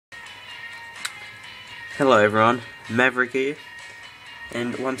Hello everyone, Maverick here,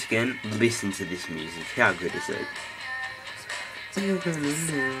 and once again, listen to this music. How good is it?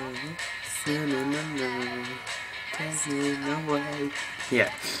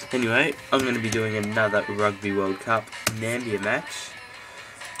 Yeah, anyway, I'm going to be doing another Rugby World Cup Namibia match.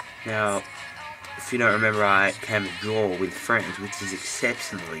 Now, if you don't remember, I came a draw with friends, which is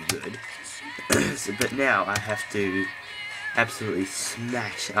exceptionally good. But now I have to absolutely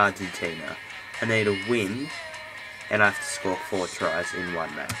smash Argentina. I need a win, and I have to score 4 tries in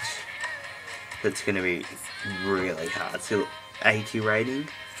one match. That's going to be really hard. So 80 rating,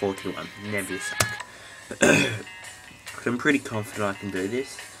 41. Never suck. But I'm pretty confident I can do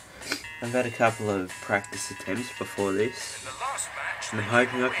this. I've had a couple of practice attempts before this, and I'm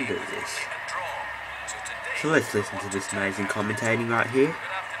hoping I can do this. So let's listen to this amazing commentating right here.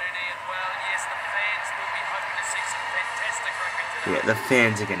 Yeah, the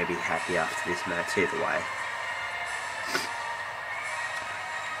fans are going to be happy after this match either way.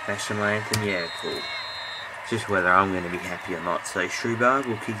 National anthem, yeah, cool. Just whether I'm going to be happy or not. So Shubar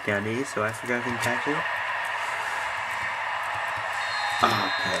will kick down here so Africa can tackle.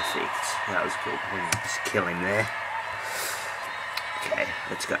 Oh, perfect. That was good. We can just kill him there. Okay,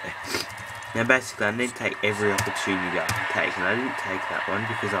 let's go. Now basically I need to take every opportunity I can take, and I didn't take that one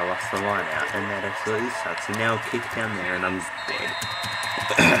because I lost the line out, and that absolutely sucks. And now I'll kick down there and I'm dead.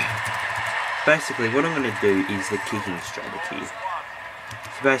 Basically what I'm going to do is the kicking strategy.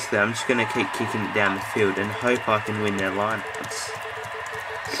 So basically I'm just going to keep kicking it down the field and hope I can win their lineouts.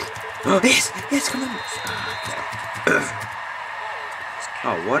 Oh yes! Yes, come on! Okay.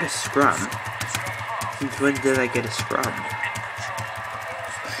 Oh, what a scrum. Since when did they get a scrum?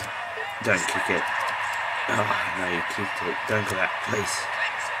 Don't kick it. Oh, no, you kicked it. Don't go out, please.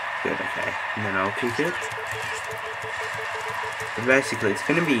 Good, okay. And then I'll kick it. But basically, it's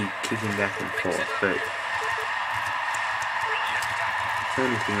going to be kicking back and forth, but it's the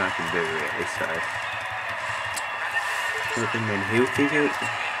only thing I can do, really, so. And then he'll kick it.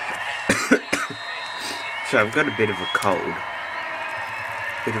 So I've got a bit of a cold.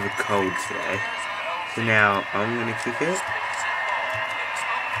 Today. So now I'm going to kick it.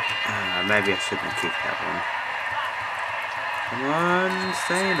 Maybe I shouldn't kick that one. Come on,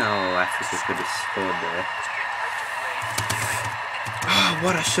 stay in. Oh, Africa could have scored there. Oh,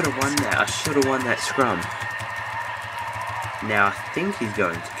 what? I should have won that. I should have won that scrum. Now, I think he's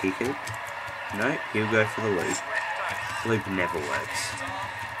going to kick it. No, he'll go for the loop. Loop never works.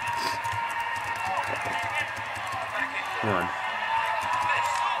 Okay. Come on.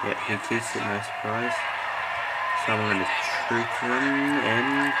 Yeah, he kicks it, no surprise. So I'm going to trick him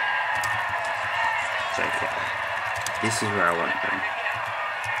and... Okay. This is where I want them.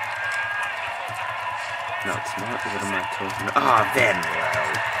 No, it's not. What am I talking about? Ah, Van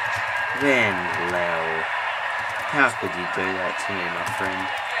Lel. How could you do that to me, my friend?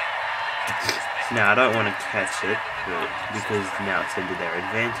 Now, I don't want to catch it, but because now it's into their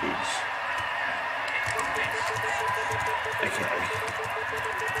advantage. Okay.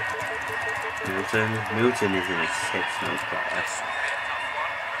 Milton is an exceptional player.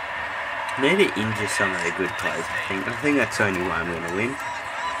 I need to injure some of the good players, I think. I think that's the only way I'm going to win.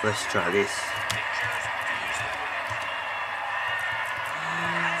 Let's try this.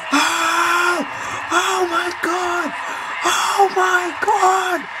 Oh! Oh my god! Oh my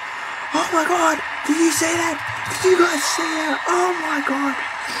god! Oh my god! Did you see that? Did you guys see that? Oh my god!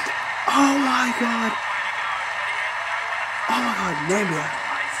 Oh my god! Oh my god,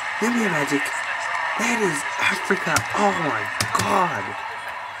 Namibia magic. That is Africa. Oh my god.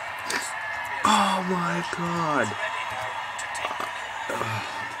 Oh my god.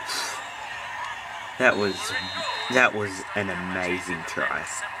 That was an amazing try.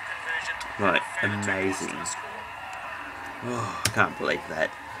 Like, amazing. Oh, I can't believe that.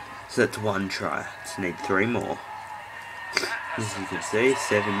 So that's 1 try. Just need 3 more. As you can see,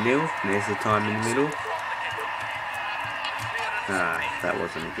 7-0. There's the time in the middle. Ah, that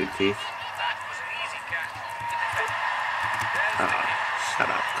wasn't a good kick. Ah, shut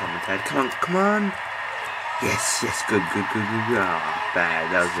up, commentator. Come on. Yes, good. Ah, bad.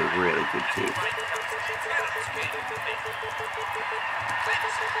 That was a really good kick.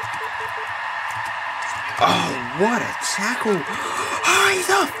 Oh, what a tackle. Oh, he's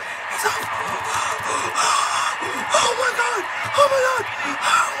off. Oh my god.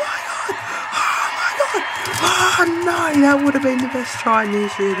 Oh no, that would have been the best try in the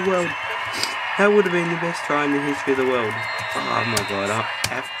history of the world. Oh my god,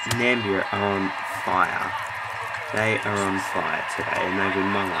 Namibia are on fire. They are on fire today, and they win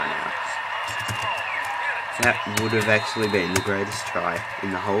my line out. That would have actually been the greatest try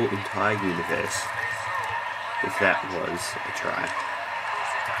in the whole entire universe. if that was a try.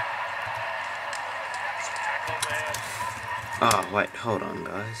 Oh, wait, hold on,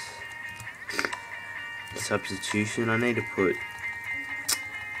 guys. Substitution, I need to put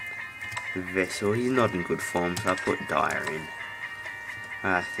Vessel. He's not in good form, so I put Dyer in.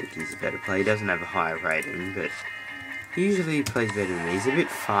 I think he's a better player. He doesn't have a higher rating, but usually he plays better than me. He's a bit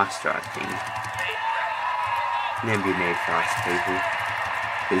faster, I think. Namibia need fast people,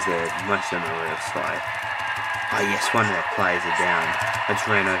 because they're most of them are real slow. Oh yes, one of their players are down. I just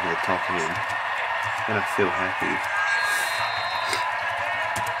ran over the top of him, and I feel happy.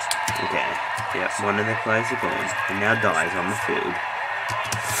 Okay, yep, one of their players are gone, and now Dyer's on the field.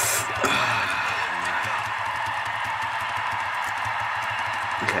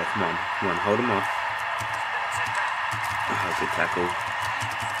 Okay, come on, hold him off. Oh, good tackle.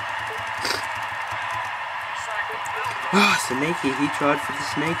 Ah, sneaky, he tried for the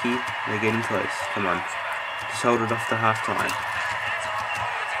sneaky. They're getting close, come on. Just hold it off to half time.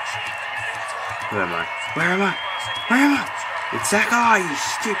 Where am I? Where am I? Where am I? It's Zach, oh, you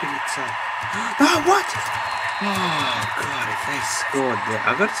stupid, it's Zach. Oh, what? Oh, God, if they scored there.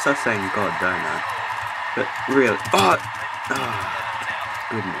 I've got to start saying God, don't I? But really, oh,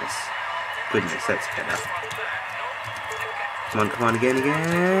 goodness, that's better. Come on, again.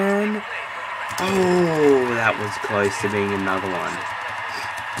 Oh, that was close to being another one.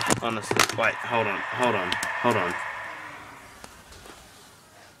 Honestly, wait, hold on,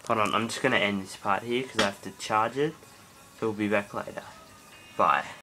 I'm just going to end this part here because I have to charge it. So we'll be back later. Bye.